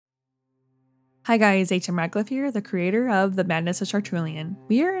Hi guys, H.M. Radcliffe here, the creator of The Madness of Chartrulian.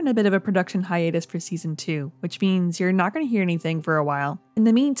 We are in a bit of a production hiatus for Season 2, which means you're not going to hear anything for a while. In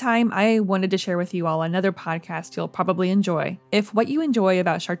the meantime, I wanted to share with you all another podcast you'll probably enjoy. If what you enjoy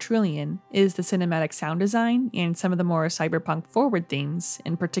about Chartrulian is the cinematic sound design and some of the more cyberpunk forward themes,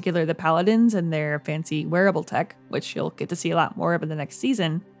 in particular the paladins and their fancy wearable tech, which you'll get to see a lot more of in the next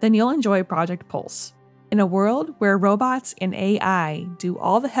season, then you'll enjoy Project Pulse. In a world where robots and AI do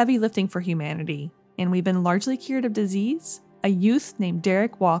all the heavy lifting for humanity, and we've been largely cured of disease, a youth named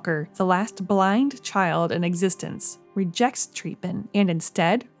Derek Walker, the last blind child in existence, rejects treatment and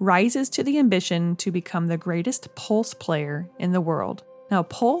instead rises to the ambition to become the greatest Pulse player in the world. Now,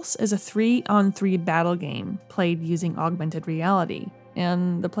 Pulse is a 3-on-3 battle game played using augmented reality,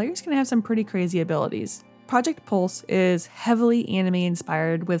 and the players can have some pretty crazy abilities. Project Pulse is heavily anime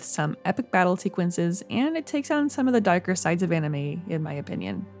inspired with some epic battle sequences, and it takes on some of the darker sides of anime, in my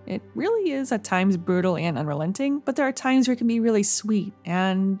opinion. It really is at times brutal and unrelenting, but there are times where it can be really sweet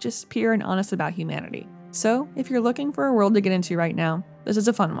and just pure and honest about humanity. So, if you're looking for a world to get into right now, this is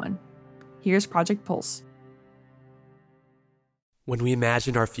a fun one. Here's Project Pulse. When we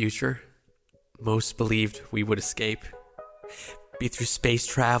imagined our future, most believed we would escape. Be through space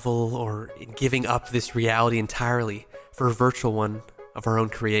travel or in giving up this reality entirely for a virtual one of our own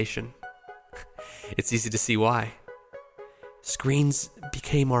creation. It's easy to see why. Screens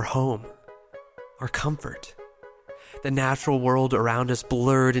became our home, our comfort. The natural world around us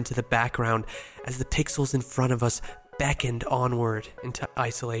blurred into the background as the pixels in front of us beckoned onward into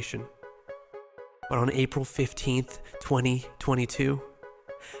isolation. But on April 15th, 2022,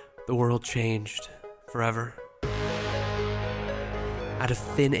 the world changed forever. Out of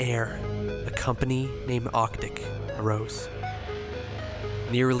thin air, a company named Octic arose.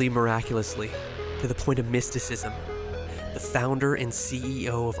 Nearly miraculously, to the point of mysticism, the founder and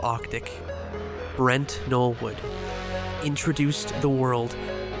CEO of Octic, Brent Knollwood, introduced the world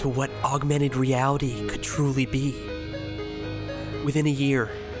to what augmented reality could truly be. Within a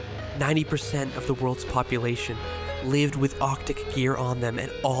year, 90% of the world's population lived with Octic gear on them at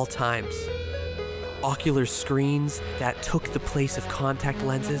all times. Ocular screens that took the place of contact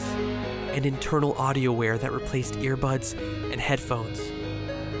lenses, and internal audio wear that replaced earbuds and headphones.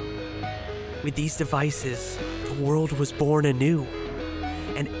 With these devices, the world was born anew,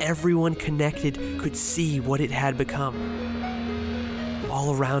 and everyone connected could see what it had become.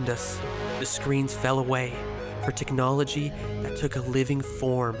 All around us, the screens fell away for technology that took a living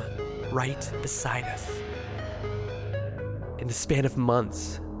form right beside us. In the span of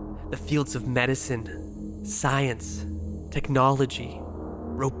months, the fields of medicine, science, technology,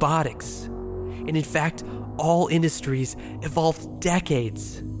 robotics, and in fact, all industries evolved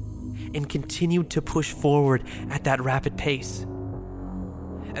decades and continued to push forward at that rapid pace.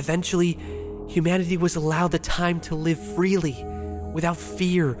 Eventually, humanity was allowed the time to live freely, without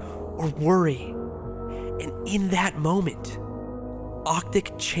fear or worry. And in that moment,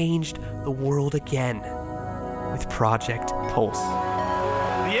 Octic changed the world again with Project Pulse.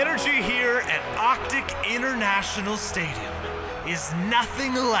 The energy here at Octic International Stadium is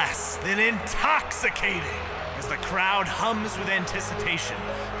nothing less than intoxicating as the crowd hums with anticipation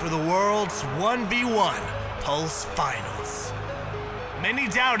for the world's 1v1 Pulse Finals. Many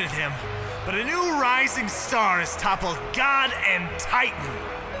doubted him, but a new rising star has toppled God and Titan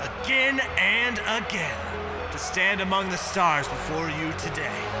again and again to stand among the stars before you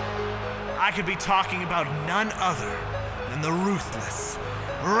today. I could be talking about none other than the ruthless,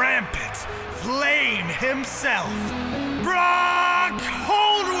 rampant flame himself, Brock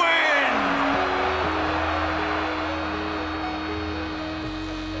Holdwin!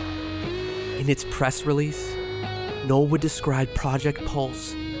 In its press release, Knollwood described Project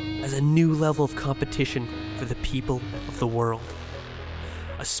Pulse as a new level of competition for the people of the world.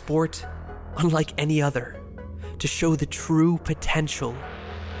 A sport unlike any other, to show the true potential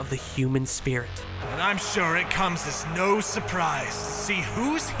of the human spirit. And I'm sure it comes as no surprise to see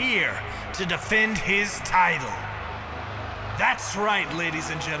who's here to defend his title. That's right, ladies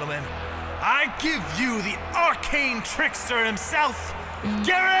and gentlemen. I give you the arcane trickster himself,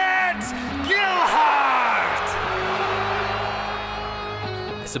 Garrett Gilhart!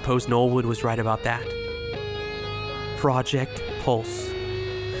 I suppose Knollwood was right about that. Project Pulse,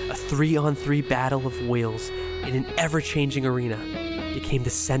 a 3-on-3 battle of wills in an ever-changing arena, became the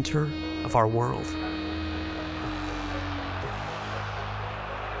center of our world.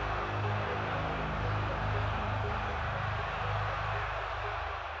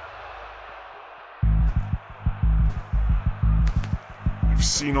 I've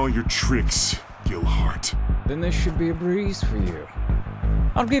seen all your tricks, Gilhart. Then this should be a breeze for you.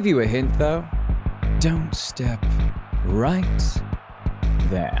 I'll give you a hint, though. don't step right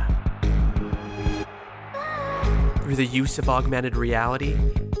there. Through the use of augmented reality,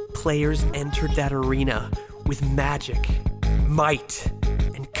 players entered that arena with magic, might,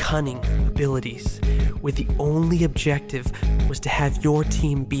 and cunning abilities, with the only objective was to have your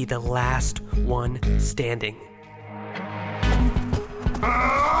team be the last one standing.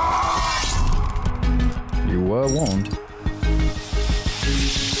 You were warned.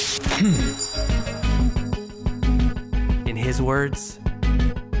 In his words,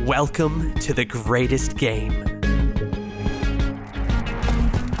 welcome to the greatest game.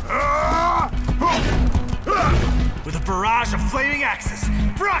 With a barrage of flaming axes,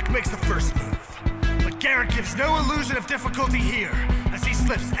 Brock makes the first move. But Garrett gives no illusion of difficulty here, as he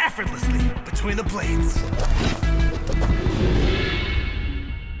slips effortlessly between the blades.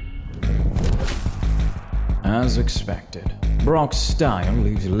 As expected, Brock's style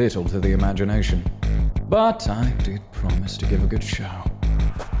leaves little to the imagination. But I did promise to give a good show.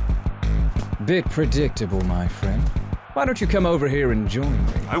 Bit predictable, my friend. Why don't you come over here and join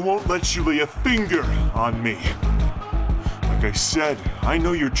me? I won't let you lay a finger on me. Like I said, I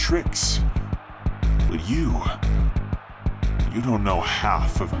know your tricks. But you don't know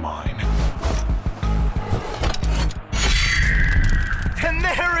half of mine. And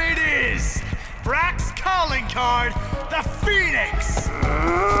there it is! Brock's calling card, the Phoenix!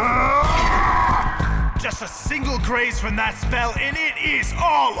 Just a single graze from that spell and it is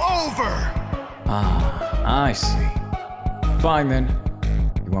all over! Ah, I see. Fine then.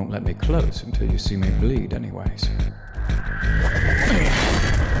 You won't let me close until you see me bleed anyways.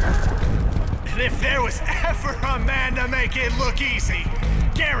 And if there was ever a man to make it look easy,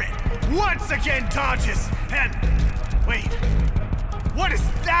 Garrett once again dodges and... Wait, what is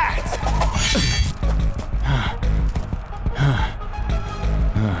that?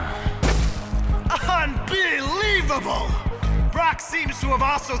 Unbelievable! Brock seems to have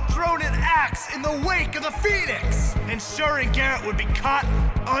also thrown an axe in the wake of the Phoenix, ensuring Garrett would be caught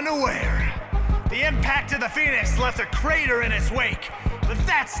unaware. The impact of the Phoenix left a crater in its wake, but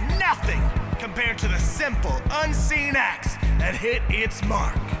that's nothing compared to the simple, unseen axe that hit its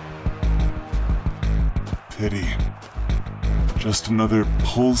mark. Pity. Just another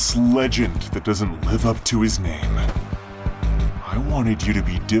Pulse legend that doesn't live up to his name. I wanted you to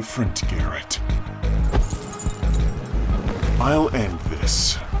be different, Garrett. I'll end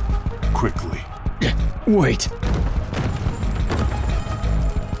this. Quickly. Wait.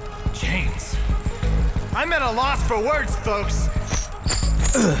 James. I'm at a loss for words, folks.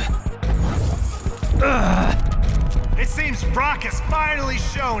 It seems Brock has finally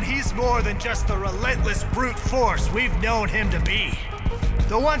shown he's more than just the relentless brute force we've known him to be.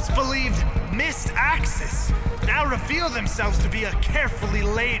 The once believed missed axes now reveal themselves to be a carefully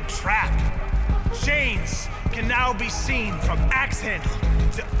laid trap. Chains can now be seen from axe handle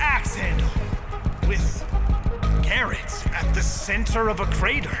to axe handle, with Garrett at the center of a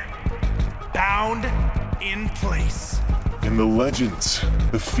crater, bound in place. In the legends,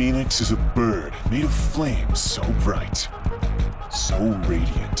 the Phoenix is a bird made of flames so bright, so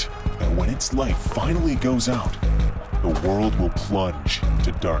radiant, that when its light finally goes out, the world will plunge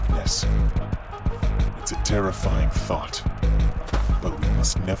into darkness. It's a terrifying thought, but we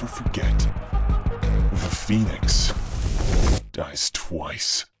must never forget, the Phoenix dies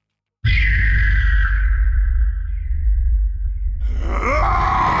twice.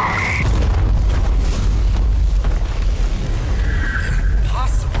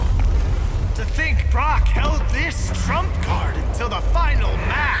 Impossible. To think Brock held this trump card until the final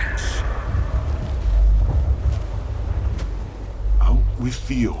match. Out with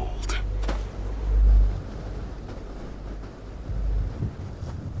the old.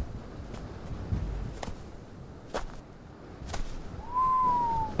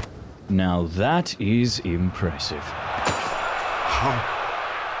 Now that is impressive.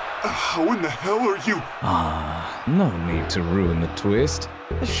 How in the hell are you? No need to ruin the twist.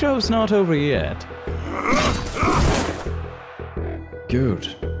 The show's not over yet.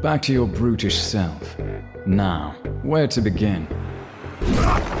 Good. Back to your brutish self. Now, where to begin?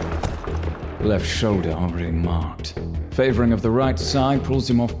 Left shoulder already marked. Favoring of the right side pulls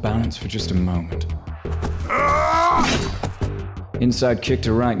him off balance for just a moment. Inside kick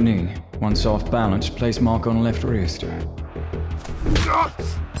to right knee. Once off balance, place mark on left wrist.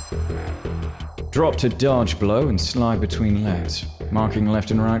 Drop to dodge blow and slide between legs, marking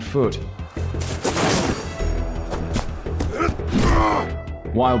left and right foot.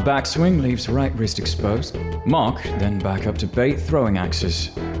 Wild backswing leaves right wrist exposed. Mark, then back up to bait throwing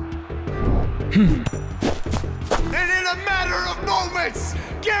axes. And in a matter of moments,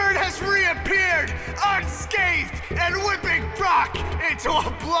 Garrett has reappeared, into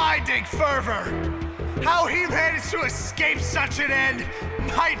a blinding fervor. How he managed to escape such an end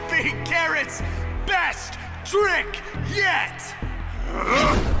might be Garrett's best trick yet.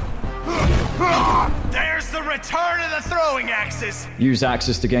 There's the return of the throwing axes. Use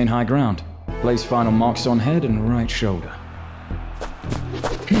axes to gain high ground. Place final marks on head and right shoulder.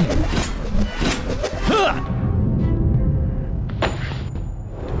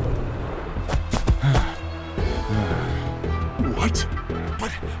 What?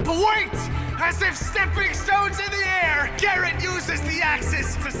 But wait! As if stepping stones in the air, Garrett uses the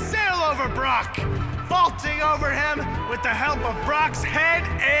axes to sail over Brock, vaulting over him with the help of Brock's head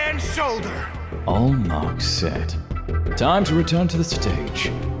and shoulder. All marks set. Time to return to the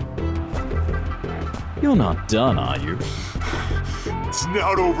stage. You're not done, are you? It's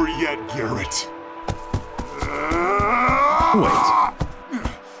not over yet, Garrett. Wait.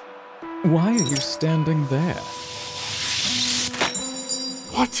 Why are you standing there?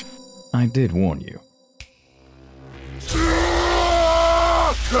 What? I did warn you.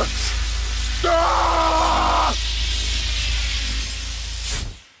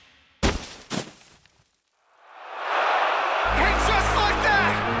 And just like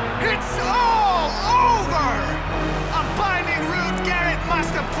that, it's all over! A binding root Garrett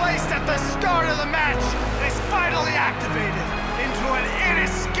must have placed at the start of the match is finally activated into an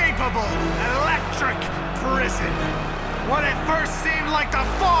inescapable electric prison. What at first seemed like the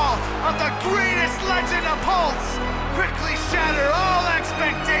fall of the greatest legend of Pulse quickly shattered all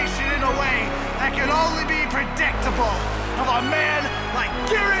expectation in a way that could only be predictable of a man like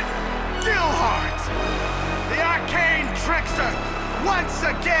Garrett Gilhart. The arcane trickster once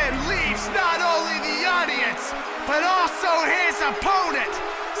again leaves not only the audience, but also his opponent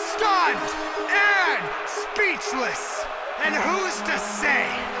stunned and speechless. And who's to say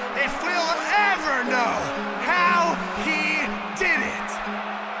if we'll ever know how he did it?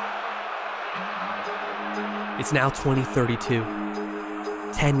 It's now 2032,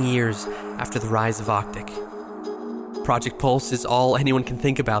 10 years after the rise of Octic. Project Pulse is all anyone can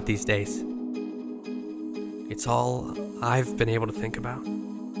think about these days. It's all I've been able to think about,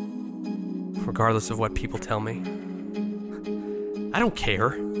 regardless of what people tell me. I don't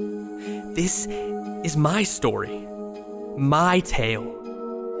care. This is my story, my tale,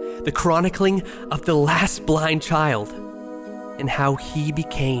 the chronicling of the last blind child and how he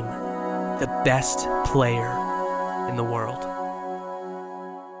became the best player in the world.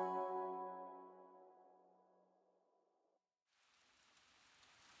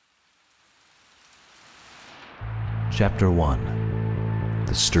 Chapter 1: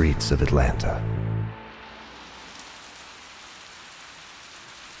 The Streets of Atlanta.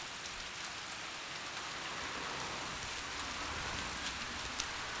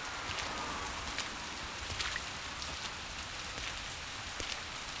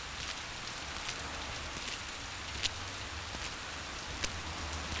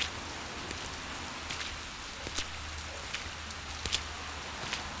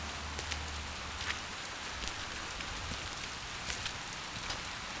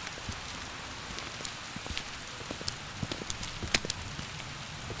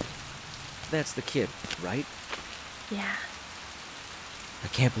 That's the kid, right? Yeah. I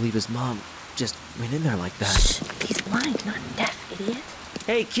can't believe his mom just went in there like that. Shh. He's blind, not deaf, idiot.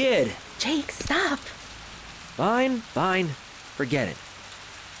 Hey, kid! Jake, stop. Fine. Forget it.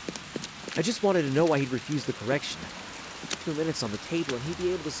 I just wanted to know why he'd refuse the correction. 2 minutes on the table and he'd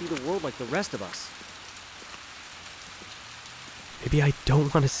be able to see the world like the rest of us. Maybe I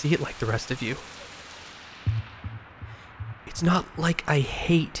don't want to see it like the rest of you. It's not like I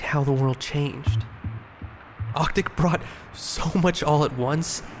hate how the world changed. Octic brought so much all at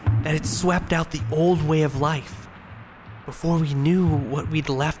once that it swept out the old way of life before we knew what we'd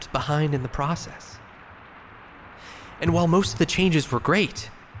left behind in the process. And while most of the changes were great,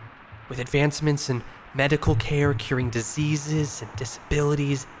 with advancements in medical care curing diseases and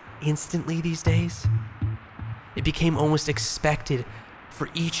disabilities instantly these days, it became almost expected for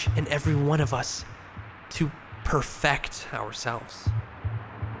each and every one of us to perfect ourselves.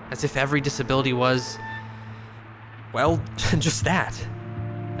 As if every disability was, well, just that,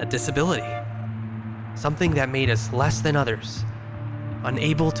 a disability. Something that made us less than others,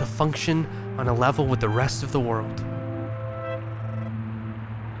 unable to function on a level with the rest of the world.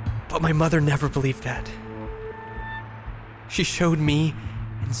 But my mother never believed that. She showed me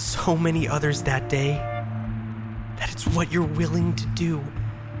and so many others that day that it's what you're willing to do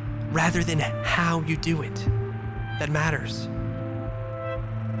rather than how you do it that matters.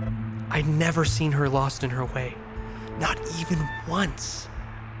 I'd never seen her lost in her way, not even once,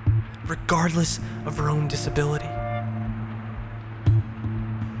 regardless of her own disability.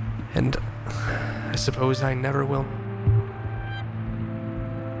 And I suppose I never will.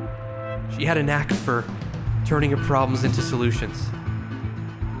 She had a knack for turning her problems into solutions.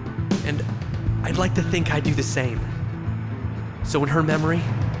 And I'd like to think I'd do the same. So in her memory,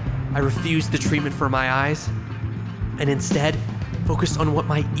 I refused the treatment for my eyes and instead focused on what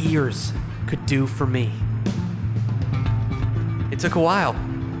my ears could do for me. It took a while,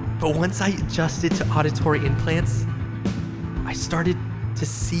 but once I adjusted to auditory implants, I started to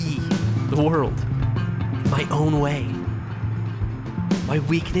see the world in my own way. My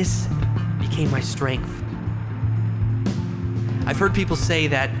weakness became my strength. I've heard people say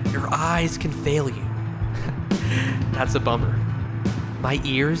that your eyes can fail you. That's a bummer. My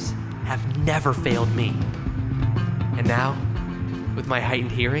ears have never failed me. And now, with my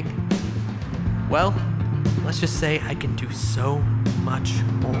heightened hearing, well, let's just say I can do so much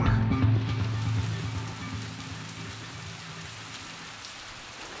more.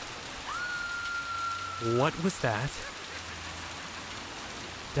 What was that?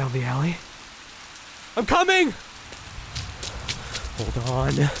 Down the alley? I'm coming! Hold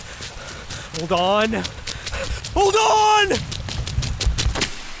on. Hold on. Hold on!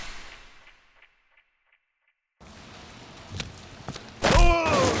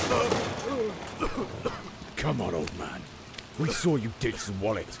 Come on, old man. We saw you ditch the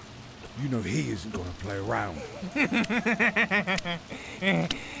wallet. You know he isn't gonna play around.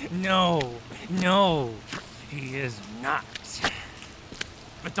 No, he is not.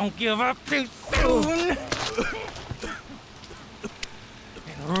 But don't give up too soon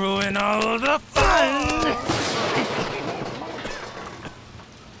and ruin all the fun.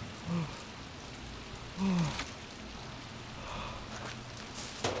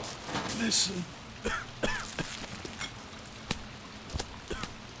 Listen.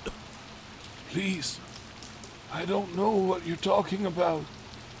 Please. I don't know what you're talking about.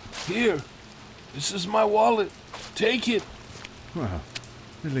 Here. This is my wallet. Take it. Well,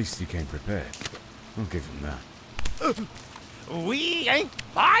 at least you came prepared. I'll give him that. We ain't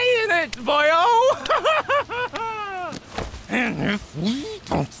buying it, boyo! And if we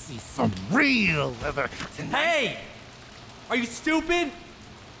don't see some real leather tonight... Hey! Are you stupid?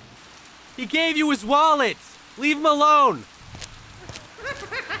 He gave you his wallet. Leave him alone.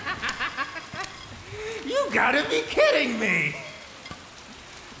 You gotta be kidding me!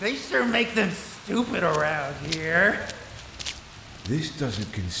 They sure make them stupid around here. This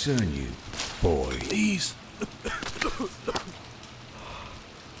doesn't concern you, boy. Please.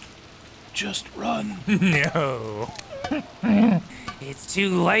 Just run. No. It's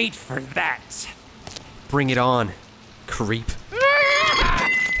too late for that. Bring it on, creep.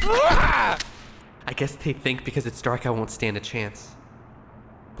 I guess they think because it's dark I won't stand a chance.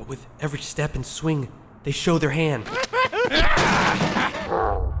 But with every step and swing, they show their hand.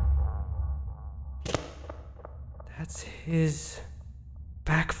 That's his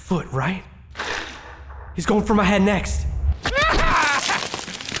back foot, right? He's going for my head next.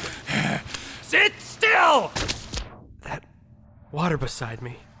 Sit still! That water beside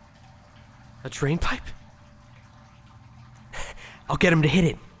me. A drain pipe? I'll get him to hit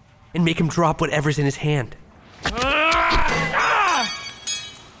it and make him drop whatever's in his hand.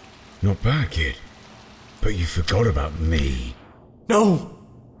 Not bad, kid. But you forgot about me. No!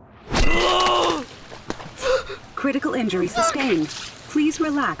 Critical injury sustained. Please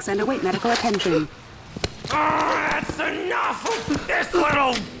relax and await medical attention. That's enough of this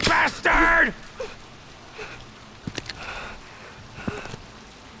little bastard!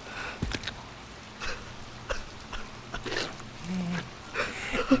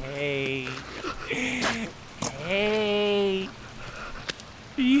 Hey.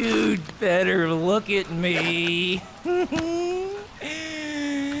 You'd better look at me. Look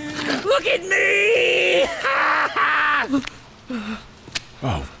at me!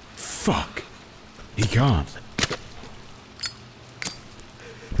 Oh, fuck. He can't.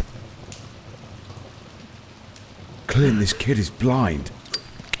 Clint, this kid is blind.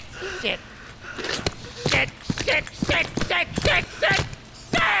 Shit.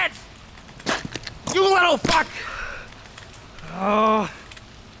 You little fuck! Oh,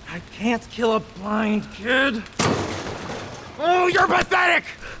 I can't kill a blind kid. Oh, you're pathetic!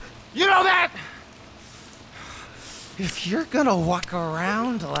 You know that? If you're gonna walk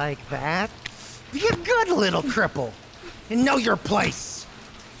around like that, be a good little cripple and know your place.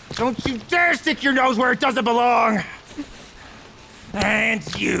 Don't you dare stick your nose where it doesn't belong. And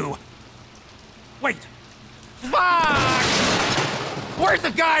you. Wait. Fuck! Where'd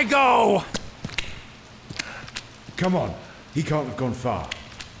the guy go? Come on. He can't have gone far.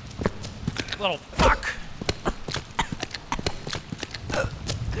 Little fuck.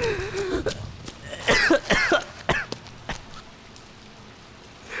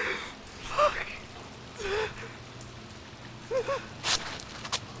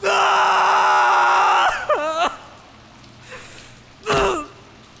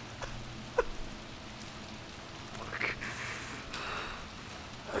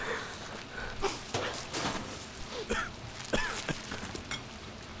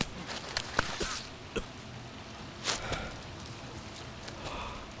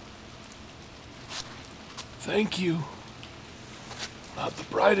 Thank you. Not the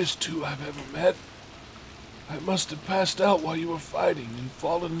brightest two I've ever met. I must have passed out while you were fighting and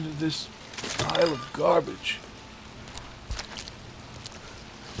fallen into this pile of garbage.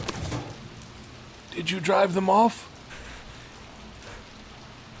 Did you drive them off?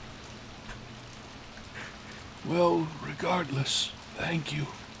 Well, regardless, thank you.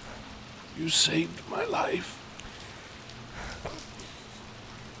 You saved my life.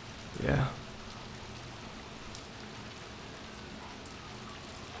 Yeah.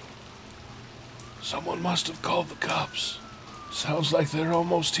 Someone must have called the cops. Sounds like they're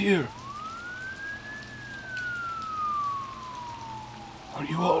almost here. Are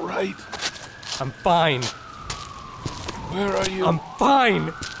you all right? I'm fine. Where are you? I'm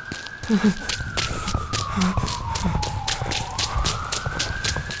fine.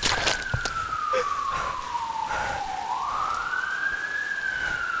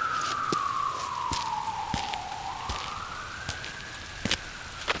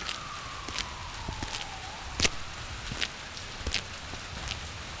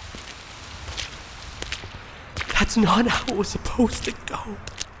 That's not how it was supposed to go.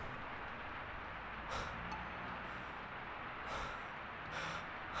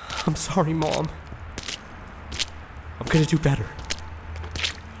 I'm sorry, Mom. I'm gonna do better.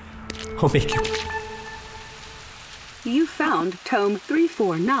 I'll make you. You found Tome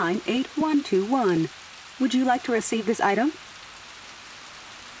 3498121. Would you like to receive this item?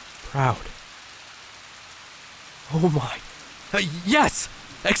 Proud. Oh my. Yes!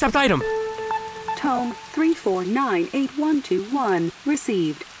 Accept item! Tome 3498121.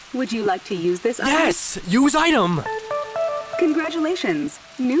 Received. Would you like to use this item? Yes! Use item! Congratulations!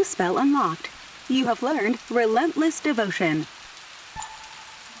 New spell unlocked. You have learned Relentless Devotion.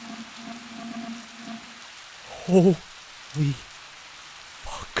 Holy